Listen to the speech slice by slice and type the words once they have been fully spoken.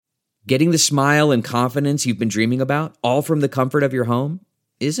Getting the smile and confidence you've been dreaming about, all from the comfort of your home,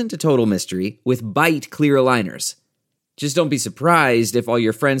 isn't a total mystery with Byte clear aligners. Just don't be surprised if all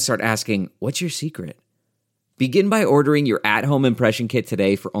your friends start asking, "What's your secret?" Begin by ordering your at-home impression kit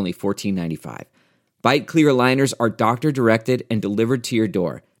today for only $14.95. Byte clear aligners are doctor-directed and delivered to your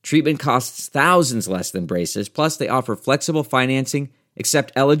door. Treatment costs thousands less than braces, plus they offer flexible financing,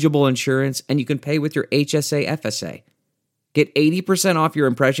 accept eligible insurance, and you can pay with your HSA FSA. Get 80% off your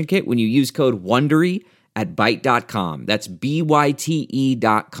impression kit when you use code WONDERY at Byte.com. That's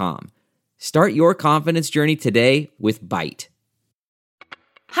BYTE.com. Start your confidence journey today with Byte.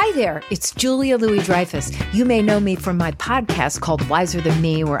 Hi there, it's Julia Louis-Dreyfus. You may know me from my podcast called Wiser Than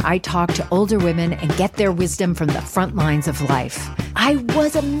Me, where I talk to older women and get their wisdom from the front lines of life. I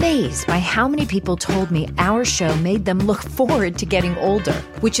was amazed by how many people told me our show made them look forward to getting older,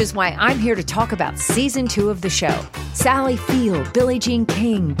 which is why I'm here to talk about season 2 of the show. Sally Field, Billie Jean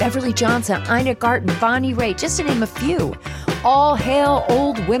King, Beverly Johnson, Ina Garten, Bonnie Raitt, just to name a few. All hail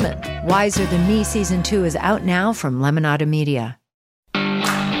old women. Wiser Than Me season 2 is out now from Lemonada Media.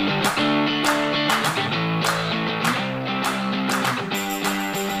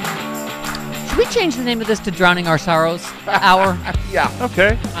 Should we change the name of this to Drowning Our Sorrows Hour? Yeah.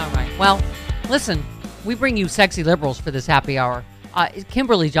 Okay. All right. Well, listen, we bring you sexy liberals for this happy hour.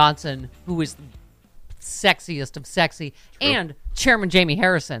 Kimberly Johnson, who is the sexiest of sexy, and Chairman Jamie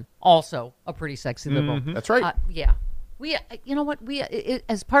Harrison, also a pretty sexy liberal. That's right. Yeah. We, you know what?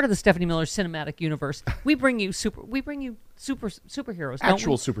 As part of the Stephanie Miller cinematic universe, we bring you superheroes,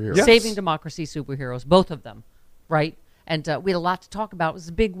 Actual superheroes. Yes. Saving democracy superheroes, both of them, right? And we had a lot to talk about. It was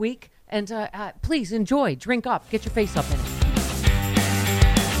a big week. And please enjoy, drink up, get your face up in it.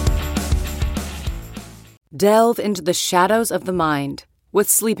 Delve into the shadows of the mind with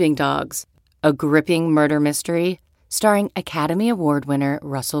Sleeping Dogs, a gripping murder mystery starring Academy Award winner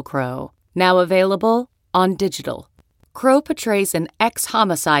Russell Crowe. Now available on digital. Crowe portrays an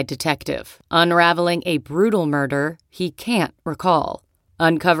ex-homicide detective unraveling a brutal murder he can't recall.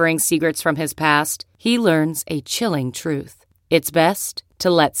 Uncovering secrets from his past, he learns a chilling truth. It's best to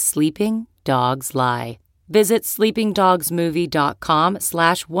let sleeping dogs lie. Visit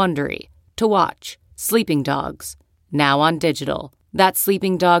sleepingdogsmovie.com/Wondery to watch Sleeping Dogs, now on digital. That's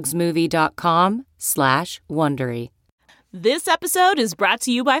sleepingdogsmovie.com/Wondery. This episode is brought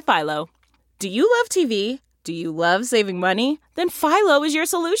to you by Philo. Do you love TV? Do you love saving money? Then Philo is your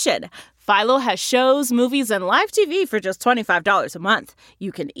solution. Philo has shows, movies, and live TV for just $25 a month.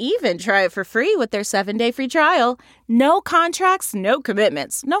 You can even try it for free with their 7-day free trial. No contracts, no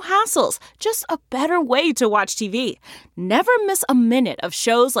commitments, no hassles. Just a better way to watch TV. Never miss a minute of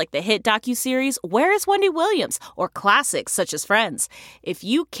shows like the hit docuseries Where is Wendy Williams? Or classics such as Friends. If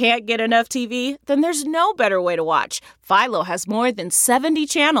you can't get enough TV, then there's no better way to watch. Philo has more than 70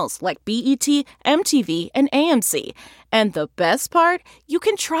 channels like BET, MTV, and AMC. And the best part? You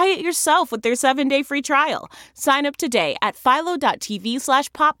can try it yourself with their 7-day free trial. Sign up today at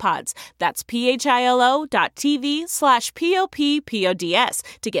philo.tv/poppods. That's philo.tv/POPPODS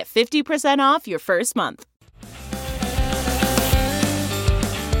to get 50% off your first month.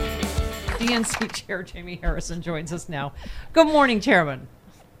 DNC Chair Jamie Harrison joins us now. Good morning, Chairman.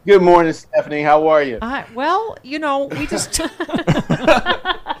 Good morning, Stephanie. How are you? Well, you know, we just...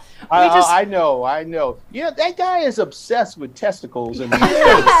 I know. You know, that guy is obsessed with testicles. And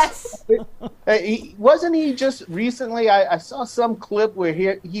yes! Wasn't he just recently, I saw some clip where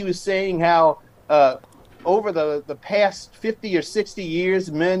he was saying how over the past 50 or 60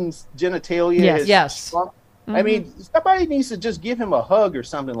 years, men's genitalia has shrunk. Mm-hmm. I mean, somebody needs to just give him a hug or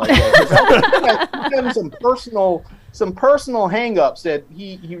something like that. 'Cause I think he's having some personal hang-ups that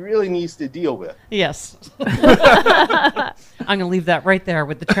he really needs to deal with. Yes. I'm going to leave that right there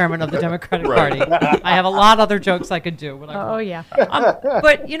with the chairman of the Democratic Party. I have a lot of other jokes I could do. Yeah.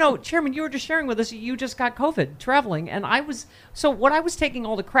 But, you know, Chairman, you were just sharing with us, you just got COVID traveling. And what I was taking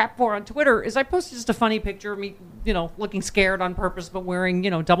all the crap for on Twitter is I posted just a funny picture of me, you know, looking scared on purpose, but wearing,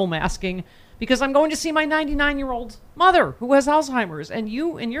 you know, double masking. Because I'm going to see my 99-year-old mother who has Alzheimer's. And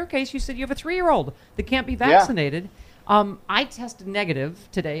you, in your case, you said you have a 3-year-old that can't be vaccinated. Yeah. I tested negative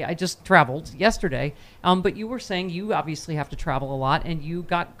today. I just traveled yesterday. But you were saying you obviously have to travel a lot and you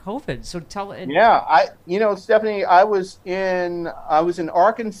got COVID. So tell it. Yeah, Stephanie, I was in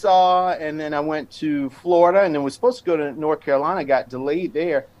Arkansas and then I went to Florida and then was supposed to go to North Carolina, got delayed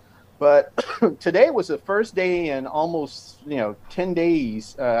there. But today was the first day in almost, 10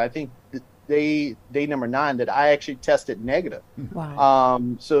 days, I think day number 9 that I actually tested negative. Wow.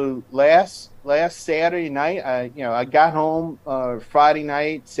 So last Saturday night, I got home Friday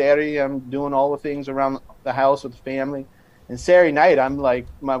night. Saturday, I'm doing all the things around the house with the family, And Saturday night, I'm like,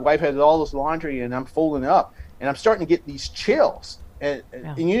 my wife has all this laundry and I'm folding it up and I'm starting to get these chills. And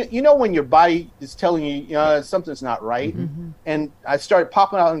you know when your body is telling you, something's not right. And I started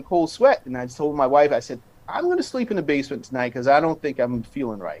popping out in cold sweat. And I told my wife, I said, I'm going to sleep in the basement tonight because I don't think I'm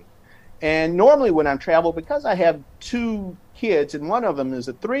feeling right. And normally when I'm traveling, because I have 2 kids and one of them is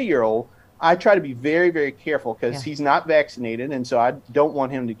a 3-year-old, I try to be very, very careful because he's not vaccinated. And so I don't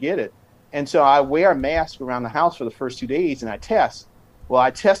want him to get it. And so I wear a mask around the house for the first 2 days and I test. Well,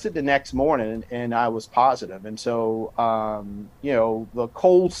 I tested the next morning and I was positive. And so, the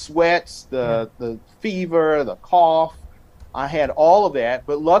cold sweats, the fever, the cough, I had all of that.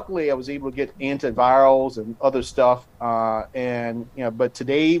 But luckily I was able to get antivirals and other stuff. But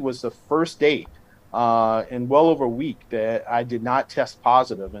today was the first day in well over a week that I did not test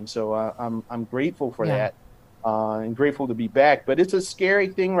positive. And so I'm grateful for that and grateful to be back. But it's a scary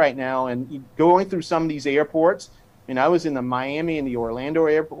thing right now. And going through some of these airports, and I was in the Miami and the Orlando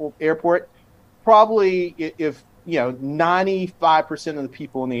airport. Probably if 95% of the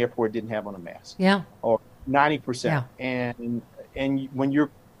people in the airport didn't have on a mask. Yeah. Or 90%. Yeah. And when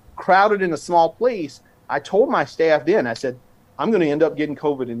you're crowded in a small place, I told my staff then, I said, I'm going to end up getting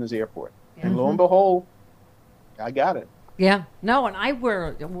COVID in this airport. Yeah. And lo and behold, I got it. Yeah. No, and I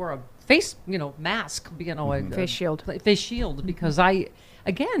wear a face, mask, face shield, because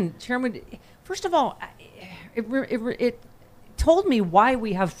Chairman, first of all, it told me why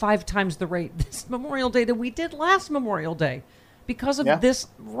we have 5 times the rate this Memorial Day that we did last Memorial Day because of this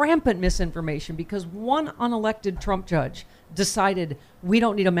rampant misinformation, because one unelected Trump judge decided we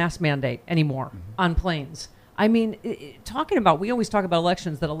don't need a mask mandate anymore on planes. I mean, we always talk about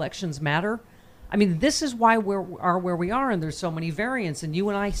elections, that elections matter. I mean, this is why we are where we are, and there's so many variants, and you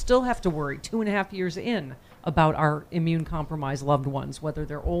and I still have to worry 2.5 years in about our immune-compromised loved ones, whether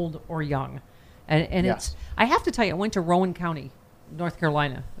they're old or young. And I have to tell you, I went to Rowan County, North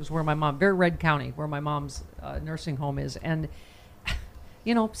Carolina. It was where my mom, very red county, where my mom's nursing home is. And,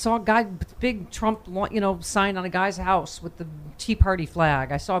 saw a guy, big Trump, sign on a guy's house with the Tea Party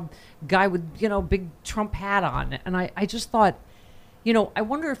flag. I saw a guy with, big Trump hat on. And I just thought, I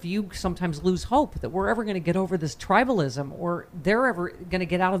wonder if you sometimes lose hope that we're ever going to get over this tribalism or they're ever going to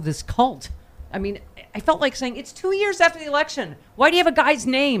get out of this cult. I mean, I felt like saying, it's 2 years after the election. Why do you have a guy's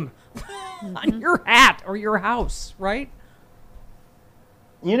name on your hat or your house, right?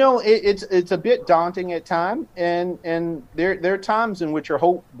 It's a bit daunting at times, and there are times in which your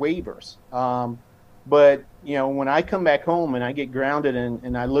hope wavers. But when I come back home and I get grounded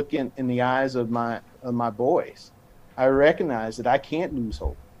and I look in the eyes of my boys, I recognize that I can't lose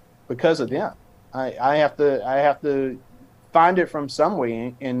hope because of them. I have to find it from some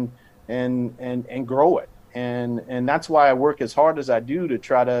way and grow it, and that's why I work as hard as I do to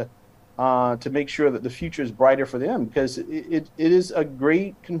try to make sure that the future is brighter for them, because it is a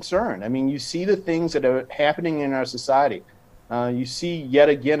great concern. I mean, you see the things that are happening in our society. You see yet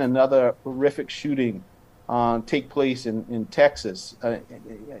again another horrific shooting take place in Texas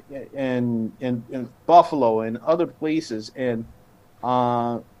and in Buffalo and other places, and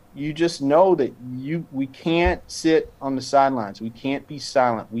you just know that we can't sit on the sidelines. We can't be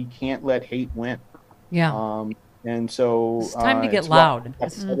silent. We can't let hate win. Yeah. And so it's time to get loud.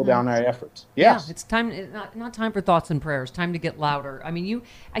 Let's slow down our efforts. Yes. Yeah, it's time. Not time for thoughts and prayers. Time to get louder. I mean,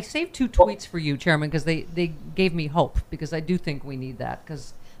 I saved 2 tweets for you, Chairman, because they gave me hope, because I do think we need that,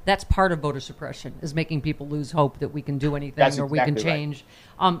 because that's part of voter suppression, is making people lose hope that we can do anything we can change.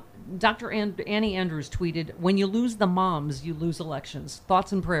 Right. Dr. Annie Andrews tweeted, "When you lose the moms, you lose elections.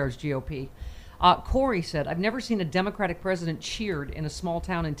 Thoughts and prayers, GOP." Corey said, "I've never seen a Democratic president cheered in a small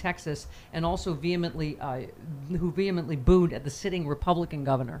town in Texas, and also vehemently booed at the sitting Republican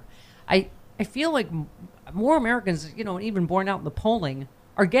governor." I feel like more Americans, even born out in the polling,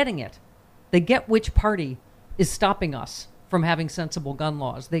 are getting it. They get which party is stopping us from having sensible gun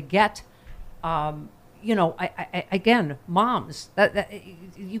laws. They get, again, moms.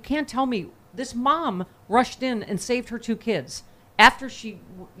 You can't tell me this mom rushed in and saved her 2 kids. After she,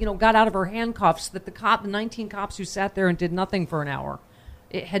 got out of her handcuffs that the 19 cops who sat there and did nothing for an hour,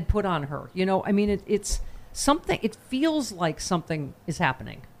 it had put on her. It's something. It feels like something is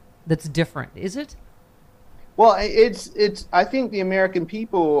happening that's different. Is it? Well, it's. I think the American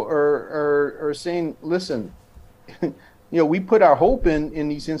people are saying, listen, we put our hope in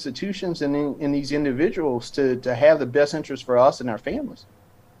these institutions and in these individuals to have the best interest for us and our families.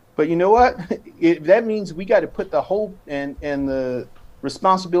 But you know what? That means we got to put the hope and the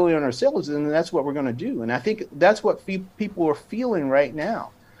responsibility on ourselves, and that's what we're going to do. And I think that's what people are feeling right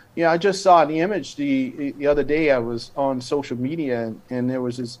now. I just saw an image the other day. I was on social media, and there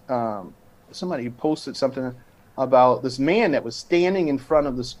was this somebody who posted something about this man that was standing in front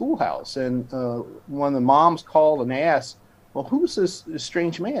of the schoolhouse. And one of the moms called and asked, well, who's this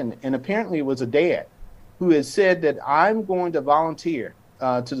strange man? And apparently it was a dad who had said that I'm going to volunteer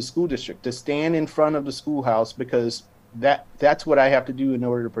to the school district to stand in front of the schoolhouse because that's what I have to do in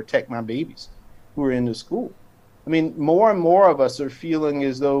order to protect my babies who are in the school. I mean, more and more of us are feeling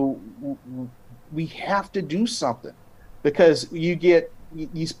as though we have to do something, because you get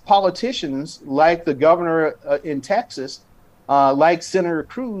these politicians like the governor in Texas, like Senator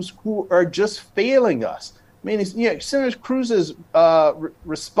Cruz, who are just failing us. I mean, Senator Cruz's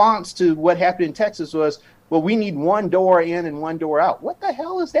response to what happened in Texas was, well, we need one door in and one door out. What the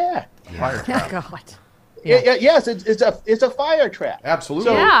hell is that? Fire trap. God. Yeah. Yes, it's a fire trap.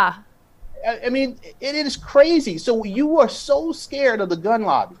 Absolutely. So, Yeah. I mean, it is crazy. So you are so scared of the gun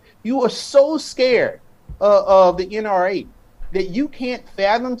lobby. You are so scared of the NRA that you can't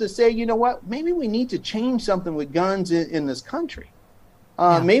fathom to say, you know what, maybe we need to change something with guns in this country.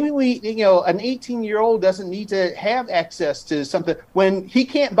 Maybe an 18-year-old doesn't need to have access to something when he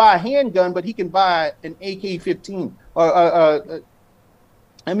can't buy a handgun, but he can buy an AK-15 or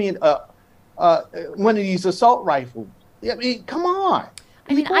one of these assault rifles. I mean, come on.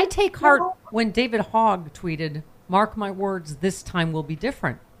 I mean, I take heart when David Hogg tweeted, "Mark my words, this time will be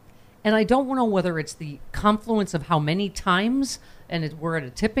different." And I don't know whether it's the confluence of how many times and we're at a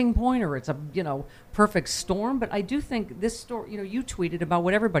tipping point or it's a, perfect storm. But I do think this story, you tweeted about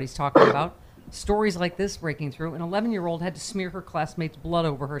what everybody's talking about, stories like this breaking through. An 11-year-old had to smear her classmate's blood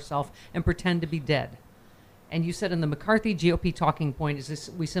over herself and pretend to be dead. And you said in the McCarthy GOP talking point is this: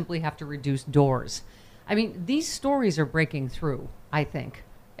 we simply have to reduce doors. I mean, these stories are breaking through, I think,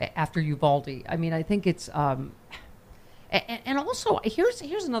 after Uvalde. I mean, I think it's... And also, here's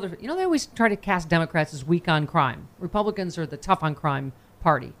another... they always try to cast Democrats as weak on crime. Republicans are the tough on crime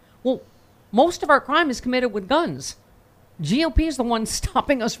party. Well, most of our crime is committed with guns. GOP is the one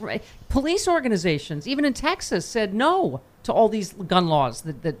stopping us. Police organizations, even in Texas, said no to all these gun laws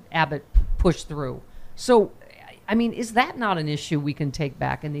that Abbott pushed through. So, I mean, is that not an issue we can take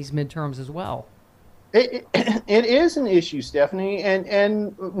back in these midterms as well? It is an issue, Stephanie,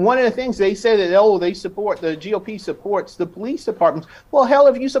 and one of the things they say that the GOP supports the police departments. Well, hell,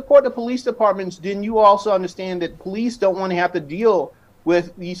 if you support the police departments, then you also understand that police don't want to have to deal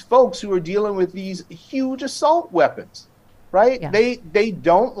with these folks who are dealing with these huge assault weapons, right? Yeah. They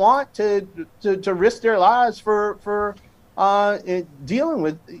don't want to risk their lives for dealing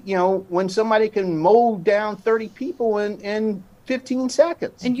with when somebody can mow down 30 people in 15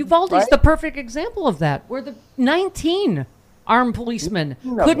 seconds. And Uvalde's the perfect example of that, where the 19 armed policemen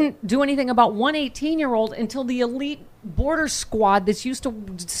couldn't do anything about one 18-year-old until the elite border squad that's used to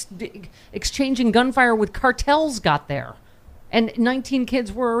exchanging gunfire with cartels got there. And 19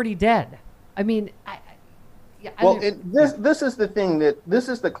 kids were already dead. I mean, this is the thing this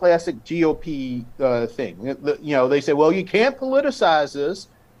is the classic GOP thing. They say, well, you can't politicize this.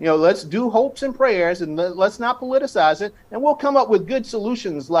 Let's do hopes and prayers and let's not politicize it. And we'll come up with good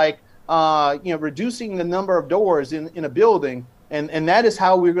solutions like, reducing the number of doors in a building. And that is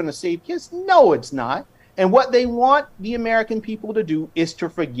how we're going to save kids. No, it's not. And what they want the American people to do is to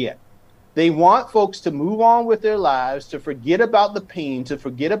forget. They want folks to move on with their lives, to forget about the pain, to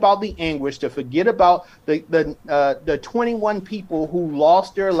forget about the anguish, to forget about the 21 people who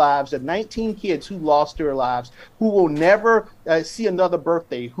lost their lives, the 19 kids who lost their lives, who will never see another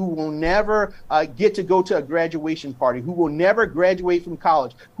birthday, who will never get to go to a graduation party, who will never graduate from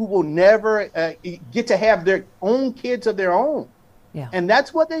college, who will never get to have their own kids of their own. Yeah. And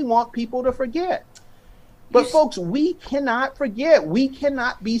that's what they want people to forget. But folks, we cannot forget. We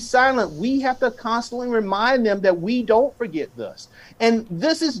cannot be silent. We have to constantly remind them that we don't forget this. And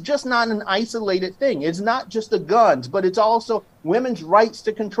this is just not an isolated thing. It's not just the guns, but it's also women's rights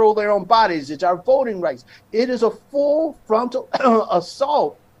to control their own bodies. It's our voting rights. It is a full frontal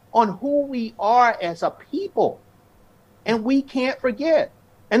assault on who we are as a people. And we can't forget.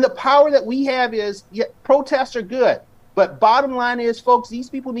 And the power that we have is, protests are good. But bottom line is, folks, these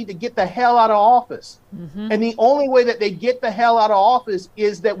people need to get the hell out of office. Mm-hmm. And the only way that they get the hell out of office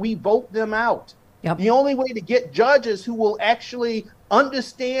is that we vote them out. Yep. The only way to get judges who will actually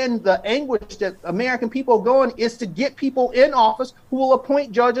understand the anguish that American people are going is to get people in office who will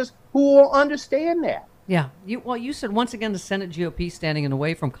appoint judges who will understand that. Yeah. You said once again the Senate GOP standing in the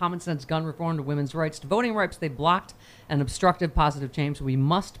way from common sense gun reform to women's rights to voting rights. They blocked and obstructed positive change. We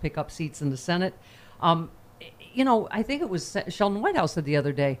must pick up seats in the Senate. I think it was Sheldon Whitehouse said the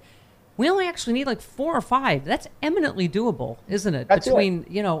other day, we only actually need like 4 or 5. That's eminently doable, isn't it? That's between,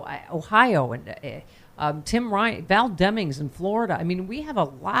 Ohio and Tim Ryan, Val Demings in Florida. I mean, we have a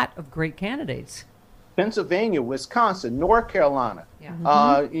lot of great candidates. Pennsylvania, Wisconsin, North Carolina.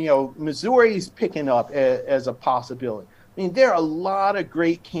 Yeah. Missouri's picking up as a possibility. I mean, there are a lot of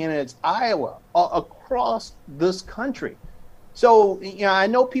great candidates, Iowa, across this country. So, I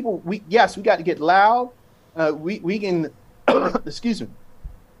know people, we got to get loud. We can, excuse me,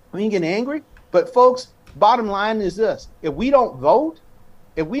 we can get angry. But folks, bottom line is this. If we don't vote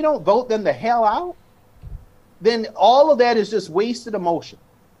them the hell out, then all of that is just wasted emotion.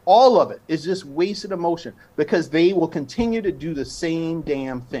 All of it is just wasted emotion because they will continue to do the same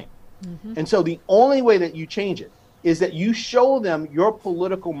damn thing. Mm-hmm. And so the only way that you change it is that you show them your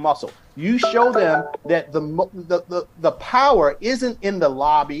political muscle. You show them that the power isn't in the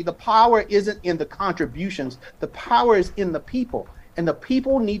lobby. The power isn't in the contributions. The power is in the people. And the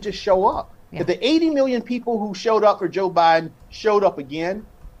people need to show up. Yeah. If the 80 million people who showed up for Joe Biden showed up again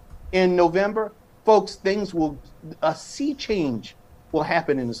in November, folks, a sea change will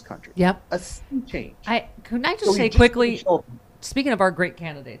happen in this country. Yep. A sea change. Can I just say quickly, speaking of our great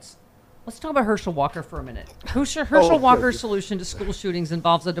candidates, let's talk about Herschel Walker for a minute. Herschel Walker's solution to school shootings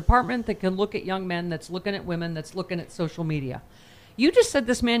involves a department that can look at young men, that's looking at women, that's looking at social media. You just said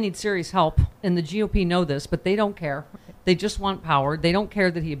this man needs serious help, and the GOP know this, but they don't care. They just want power. They don't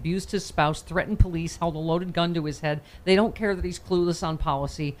care that he abused his spouse, threatened police, held a loaded gun to his head. They don't care that he's clueless on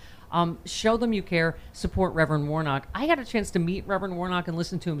policy. Show them you care. Support Reverend Warnock. I had a chance to meet Reverend Warnock and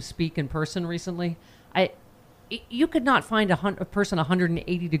listen to him speak in person recently. You could not find a person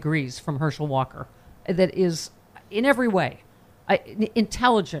 180 degrees from Herschel Walker that is, in every way,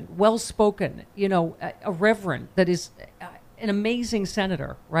 intelligent, well-spoken, a reverend that is an amazing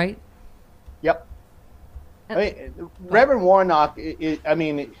senator, right? Yep. Reverend Warnock,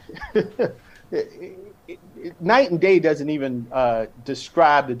 night and day doesn't even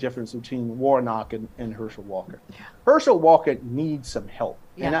describe the difference between Warnock and Herschel Walker. Yeah. Herschel Walker needs some help.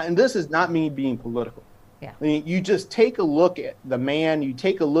 Yeah. And this is not me being political. Yeah. I mean, you just take a look at the man, you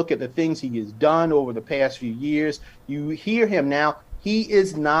take a look at the things he has done over the past few years. You hear him now. He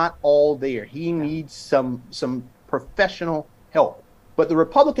is not all there. He needs some professional help. But the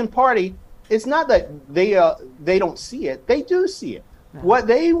Republican Party, it's not that they don't see it. They do see it. No. What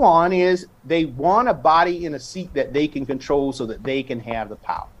they want is they want a body in a seat that they can control so that they can have the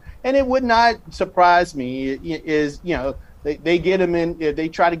power. And it would not surprise me they get him in, they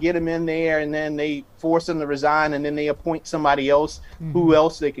try to get him in there and then they force him to resign and then they appoint somebody else who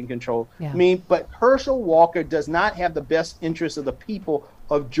else they can control. Yeah. But Herschel Walker does not have the best interests of the people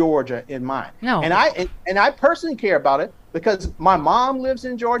of Georgia in mind. No. And I personally care about it because my mom lives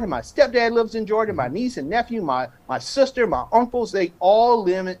in Georgia, my stepdad lives in Georgia, my niece and nephew, my sister, my uncles, they all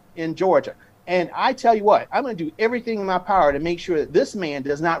live in Georgia. And I tell you what, I'm going to do everything in my power to make sure that this man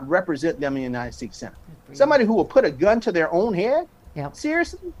does not represent them in the United States Senate. Somebody who will put a gun to their own head? Yep.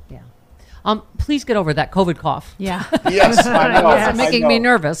 Seriously? Yeah. Please get over that COVID cough. Yeah. Yes, I know. It's making me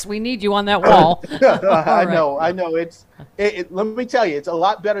nervous. We need you on that wall. I know. Let me tell you, it's a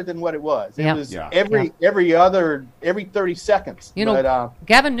lot better than what it was. It was every 30 seconds.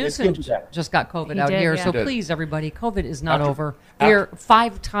 Gavin Newsom just got COVID out here. Yeah. So please, everybody, COVID is not over. We're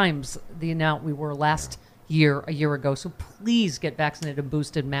 5 times the amount we were last year, a year ago. So please get vaccinated and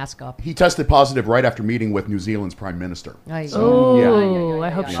boosted, mask up. He tested positive right after meeting with New Zealand's Prime Minister. I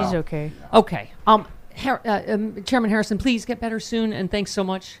hope she's okay. Okay. Chairman Harrison, please get better soon, and thanks so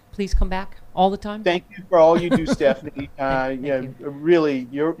much. Please come back all the time. Thank you for all you do, Stephanie. Really,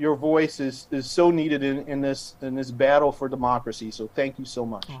 your voice is so needed in this battle for democracy. So thank you so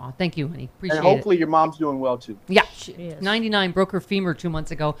much. Aw, thank you, honey. Appreciate it. And hopefully your mom's doing well too. Yeah, she is. 99, broke her femur 2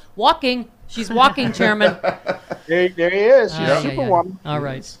 months ago. She's walking, Chairman. There he is. She's Superwoman. All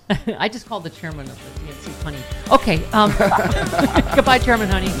right. I just called the chairman of the DNC honey. Okay. Goodbye, Chairman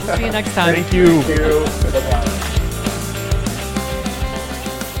Honey. We'll see you next time. Thank you. Bye-bye.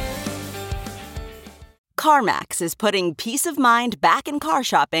 CarMax is putting peace of mind back in car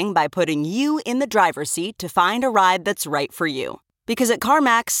shopping by putting you in the driver's seat to find a ride that's right for you. Because at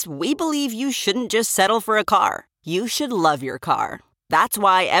CarMax, we believe you shouldn't just settle for a car. You should love your car. That's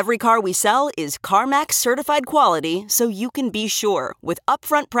why every car we sell is CarMax certified quality, so you can be sure with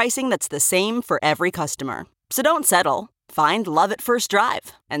upfront pricing that's the same for every customer. So don't settle. Find love at first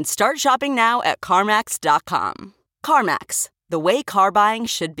drive and start shopping now at CarMax.com. CarMax, the way car buying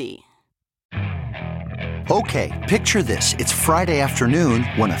should be. Okay, picture this. It's Friday afternoon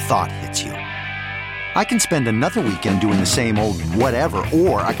when a thought hits you. I can spend another weekend doing the same old whatever,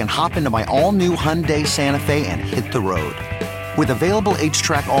 or I can hop into my all-new Hyundai Santa Fe and hit the road. With available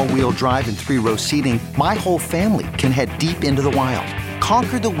H-Track all-wheel drive and 3-row seating, my whole family can head deep into the wild.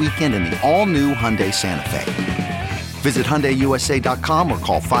 Conquer the weekend in the all-new Hyundai Santa Fe. Visit HyundaiUSA.com or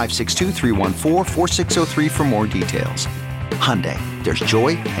call 562-314-4603 for more details. Hyundai, there's joy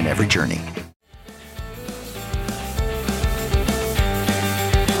in every journey.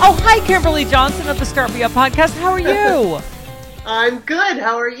 Oh, hi, Kimberly Johnson of the Start Me Up podcast. How are you? I'm good.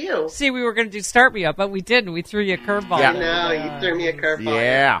 How are you? See, we were going to do Start Me Up, but we didn't. We threw you a curveball. Yeah. No, you threw me a curveball.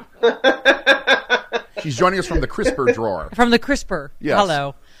 Yeah. She's joining us from the CRISPR drawer. From the CRISPR. Yes.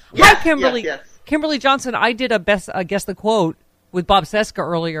 Hello. Yes, hi, Kimberly. Yes. Kimberly Johnson, I did a Guess the Quote with Bob Cesca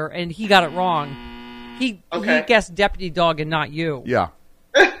earlier, and he got it wrong. He guessed Deputy Dog and not you. Yeah.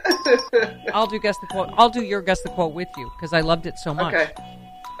 I'll do Guess the Quote. I'll do your Guess the Quote with you, because I loved it so much.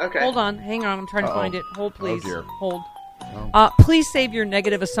 Okay. Hold on. Hang on. I'm trying to find it. Hold, please. Oh, dear. Hold. Oh. Please save your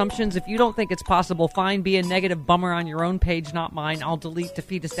negative assumptions. If you don't think it's possible, fine. Be a negative bummer on your own page, not mine. I'll delete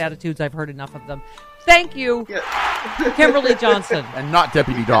defeatist attitudes. I've heard enough of them. Thank you, Kimberly Johnson. And not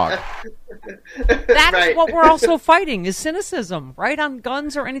Deputy Dog. That's what we're also fighting, is cynicism, right? On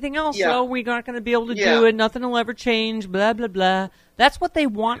guns or anything else. Yeah. So we're not going to be able to do it. Nothing will ever change, blah, blah, blah. That's what they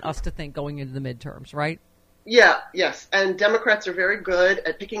want us to think going into the midterms, right? Yeah, yes. And Democrats are very good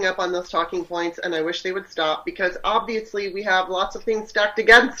at picking up on those talking points, and I wish they would stop, because obviously we have lots of things stacked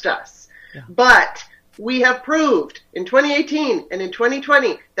against us. Yeah. But we have proved in 2018 and in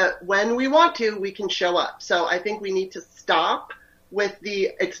 2020 that when we want to, we can show up. So I think we need to stop with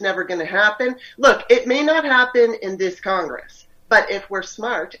it's never going to happen. Look, it may not happen in this Congress, but if we're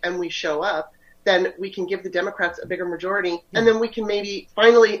smart and we show up, then we can give the Democrats a bigger majority, and then we can maybe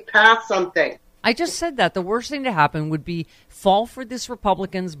finally pass something. I just said that. The worst thing to happen would be fall for this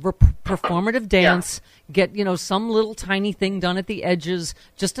Republicans' performative dance, get, some little tiny thing done at the edges,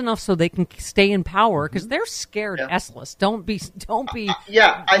 just enough so they can stay in power, because they're scared S-less. Don't be.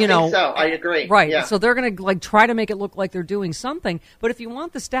 Yeah, I think so. I agree. Right. Yeah. So they're going to try to make it look like they're doing something. But if you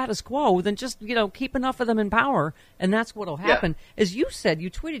want the status quo, then just, keep enough of them in power, and that's what will happen. Yeah. As you said,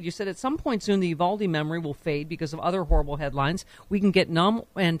 you tweeted, at some point soon the Uvalde memory will fade because of other horrible headlines. We can get numb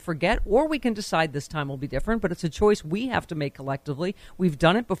and forget, or we can decide this time will be different, but it's a choice we have to make collectively. We've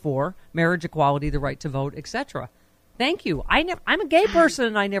done it before: marriage equality, the right to vote, etc. Thank you. I'm a gay person,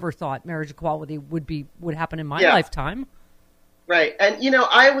 and I never thought marriage equality would happen in my lifetime. Right. And,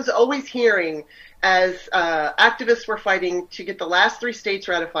 I was always hearing, as activists were fighting to get the last 3 states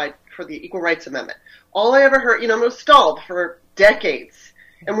ratified for the Equal Rights Amendment, all I ever heard, it was stalled for decades,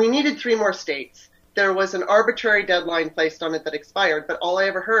 and we needed 3 more states. There was an arbitrary deadline placed on it that expired, but all I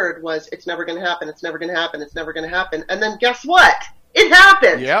ever heard was, it's never going to happen, it's never going to happen, it's never going to happen. And then guess what? It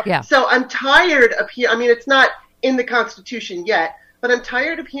happened. Yep. Yeah. So I'm tired of it's not in the Constitution yet, but I'm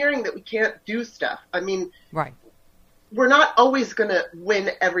tired of hearing that we can't do stuff. Right. We're not always going to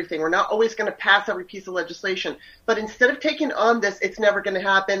win everything. We're not always going to pass every piece of legislation. But instead of taking on this, it's never going to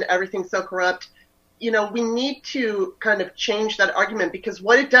happen, everything's so corrupt, we need to kind of change that argument, because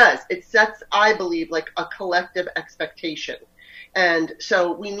what it does, it sets, I believe, like a collective expectation. And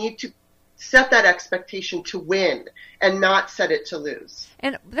so we need to set that expectation to win and not set it to lose.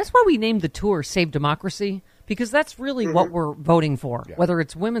 And that's why we named the tour Save Democracy, because that's really what we're voting for, whether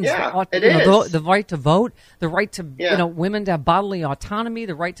it's women's the right to vote, the right to women to have bodily autonomy,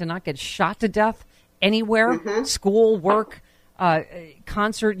 the right to not get shot to death anywhere, school, work,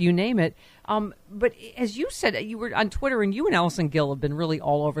 concert, you name it. But as you said, you were on Twitter, and you and Allison Gill have been really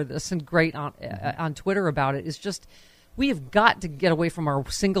all over this and great on Twitter about it. It's just, we have got to get away from our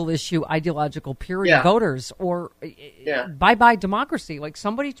single issue ideological purity voters, or bye-bye democracy. Like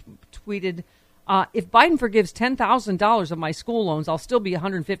somebody tweeted, if Biden forgives $10,000 of my school loans, I'll still be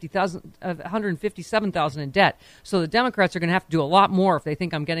 $157,000 in debt. So the Democrats are going to have to do a lot more if they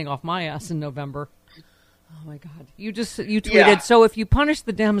think I'm getting off my ass in November. Oh, my God. You tweeted, so if you punish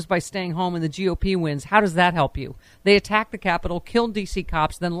the Dems by staying home and the GOP wins, how does that help you? They attacked the Capitol, killed D.C.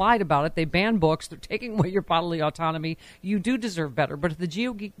 cops, then lied about it. They banned books. They're taking away your bodily autonomy. You do deserve better. But if the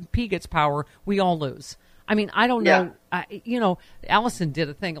GOP gets power, we all lose. I don't know. Allison did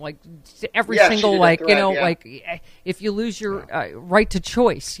a thing like every single if you lose your right to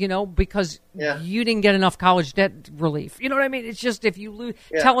choice, because you didn't get enough college debt relief. You know what I mean? It's just, if you lose,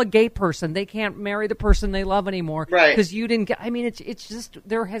 tell a gay person they can't marry the person they love anymore because you didn't get. It's just,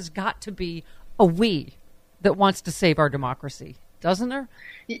 there has got to be a we that wants to save our democracy, doesn't there?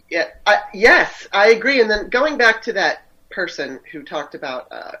 Yeah. Yes, I agree. And then going back to that person who talked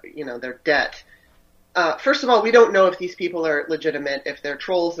about their debt. First of all, we don't know if these people are legitimate, if they're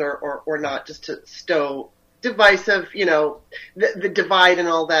trolls or not, just to stow divisive, the divide and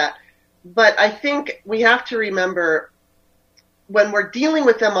all that. But I think we have to remember when we're dealing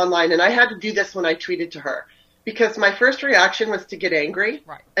with them online, and I had to do this when I tweeted to her, because my first reaction was to get angry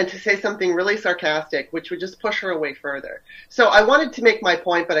and to say something really sarcastic, which would just push her away further. So I wanted to make my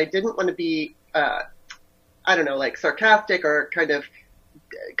point, but I didn't want to be, like sarcastic or kind of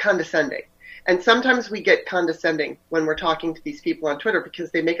condescending. And sometimes we get condescending when we're talking to these people on Twitter because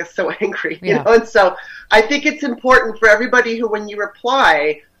they make us so angry, you know? And so I think it's important for everybody who, when you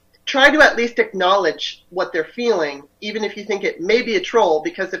reply, try to at least acknowledge what they're feeling, even if you think it may be a troll,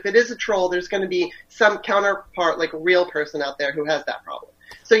 because if it is a troll, there's going to be some counterpart, like a real person out there who has that problem.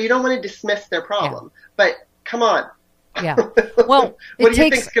 So you don't want to dismiss their problem, but come on. Yeah. Well, what do you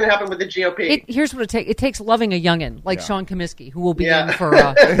think is going to happen with the GOP? Here's what it takes. It takes loving a youngin, like Sean Comiskey, who will be in for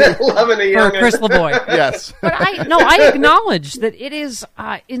loving a youngin. For Chris LaBoy. Yes. But I acknowledge that it is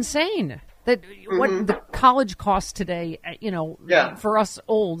insane that what the college costs today, for us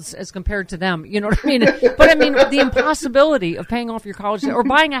olds as compared to them, you know what I mean? But I mean, the impossibility of paying off your college or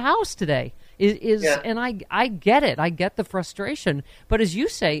buying a house today is and I get it. I get the frustration. But as you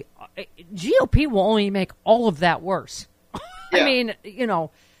say, GOP will only make all of that worse. I mean,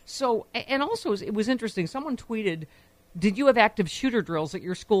 so, and also it was interesting. Someone tweeted, did you have active shooter drills at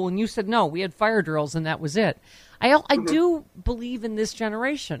your school? And you said, no, we had fire drills and that was it. I do believe in this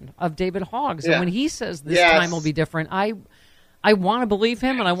generation of David Hoggs. And when he says this time will be different, I want to believe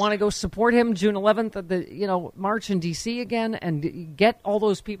him, and I want to go support him June 11th at the march in D.C. again and get all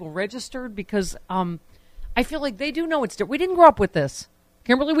those people registered, because I feel like they do know it's different. We didn't grow up with this.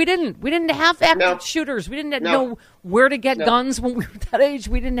 Kimberly, we didn't have active shooters. We didn't know where to get guns when we were that age.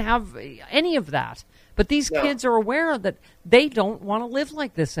 We didn't have any of that. But these kids are aware that they don't want to live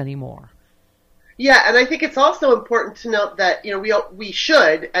like this anymore. Yeah, and I think it's also important to note that we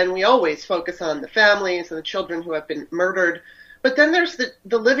should and we always focus on the families and the children who have been murdered. But then there's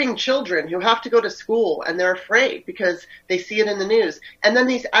the living children who have to go to school and they're afraid because they see it in the news. And then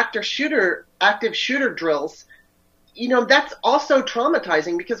these active shooter drills, that's also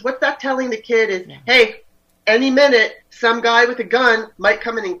traumatizing, because what's that telling the kid is, hey, any minute some guy with a gun might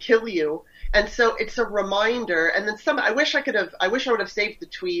come in and kill you. And so it's a reminder. And then I wish I would have saved the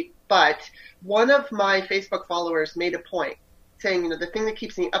tweet, but one of my Facebook followers made a point saying, the thing that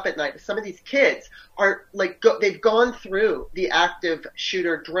keeps me up at night is some of these kids are they've gone through the active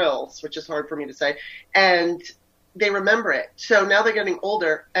shooter drills, which is hard for me to say, and they remember it. So now they're getting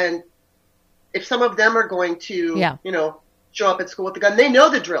older, and if some of them are going to, show up at school with a gun, they know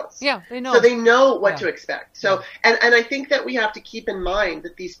the drills. Yeah, they know. So they know what to expect. So, and I think that we have to keep in mind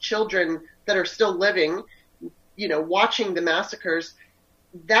that these children that are still living, watching the massacres,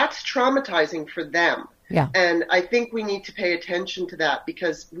 that's traumatizing for them. Yeah. And I think we need to pay attention to that,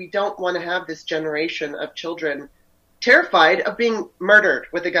 because we don't want to have this generation of children terrified of being murdered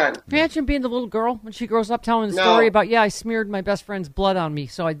with a gun. Imagine being the little girl when she grows up telling the story about, I smeared my best friend's blood on me,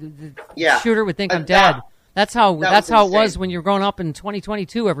 so the shooter would think I'm dead. That's how it was when you're growing up in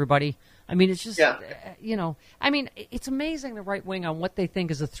 2022, everybody. I mean, it's just, it's amazing the right wing on what they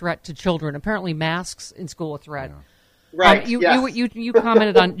think is a threat to children. Apparently masks in school a threat. Yeah. Right. You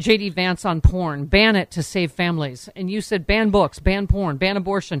commented on J.D. Vance on porn. Ban it to save families. And you said ban books, ban porn, ban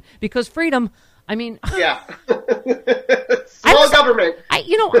abortion. Because freedom, I mean... Yeah. Small government.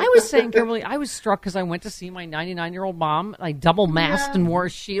 I was saying, Kimberly, I was struck because I went to see my 99-year-old mom. I double masked and wore a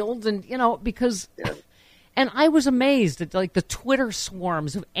shield. And, because... Yeah. And I was amazed at the Twitter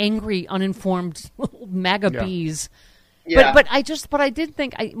swarms of angry, uninformed little MAGA bees. Yeah. But I did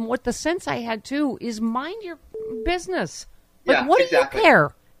think what the sense I had too is mind your business. What do you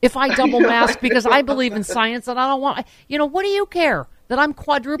care if I double mask because I believe in science and I don't want? What do you care that I'm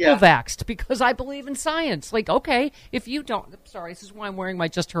quadruple vaxxed because I believe in science? Okay, if you don't, I'm sorry, this is why I'm wearing my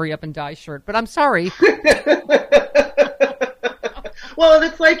Just Hurry Up and Die shirt. But I'm sorry. Well,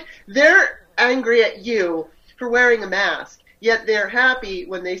 it's like they're angry at you for wearing a mask, yet they're happy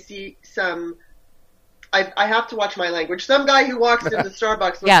when they see some, I have to watch my language, some guy who walks into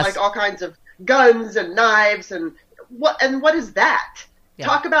Starbucks with all kinds of guns and knives and what is that? Yeah.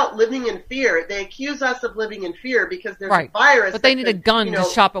 Talk about living in fear. They accuse us of living in fear because there's a virus. But they need a gun to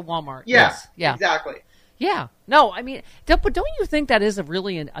shop at Walmart. Yes, exactly. Yeah. No, I mean, but don't you think that is a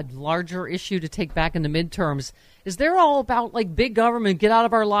larger issue to take back in the midterms? Is they're all about big government, get out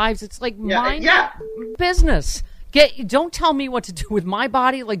of our lives? It's mind business. Don't tell me what to do with my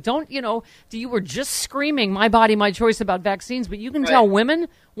body. You were just screaming my body, my choice about vaccines, but you can tell women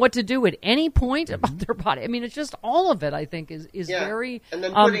what to do at any point about their body. I mean, it's just all of it, I think, is very, and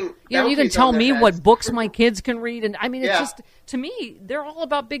then putting you can tell me what books my kids can read. And I mean, it's just, to me, they're all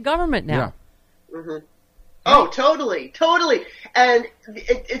about big government now. Yeah. Mm-hmm. Oh, totally. And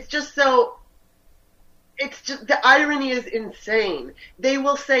it's just so, it's just, the irony is insane. They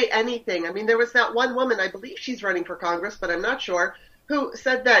will say anything. I mean, there was that one woman, I believe she's running for Congress, but I'm not sure, who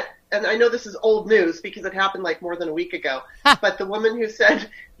said that, and I know this is old news because it happened like more than a week ago, but the woman who said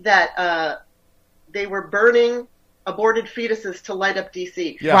that they were burning aborted fetuses to light up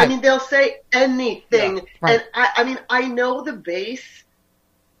D.C. Yeah. I mean, they'll say anything. Yeah. Right. And I mean, I know the base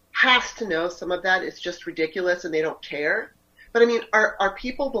has to know some of that is just ridiculous and they don't care. But I mean, are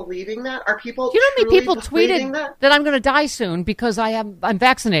people believing that? Are people? You know how many people tweeted that I'm going to die soon because I'm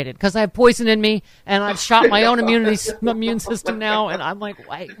vaccinated, because I have poison in me and I've shot my own immune system now, and I'm like,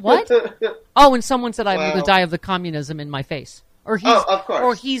 wait, what? Oh, and someone said I'm going to die of the communism in my face, or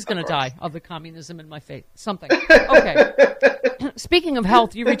he's going to die of the communism in my face. Something. Okay. Speaking of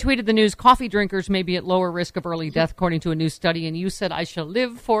health, you retweeted the news. Coffee drinkers may be at lower risk of early death, according to a new study, and you said, "I shall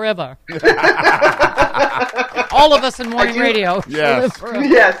live forever." All of us in morning radio. Yes.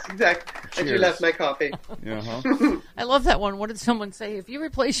 Yes, exactly. Cheers. I do love my coffee. Uh-huh. I love that one. What did someone say? If you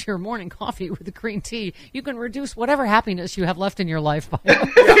replace your morning coffee with a green tea, you can reduce whatever happiness you have left in your life by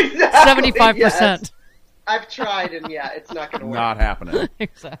 75%. Yes. I've tried, and it's not going to work. Not happening.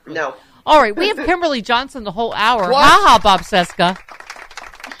 Exactly. No. All right, we have Kimberly Johnson the whole hour. Ha-ha, Bob Cesca.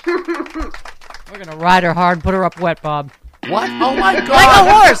 We're going to ride her hard, put her up wet, Bob. What? Oh, my God.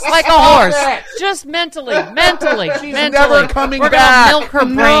 Like a horse. Just mentally. She's never coming back. We're going to milk her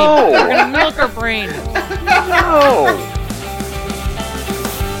brain. No. We're going to milk her brain. No.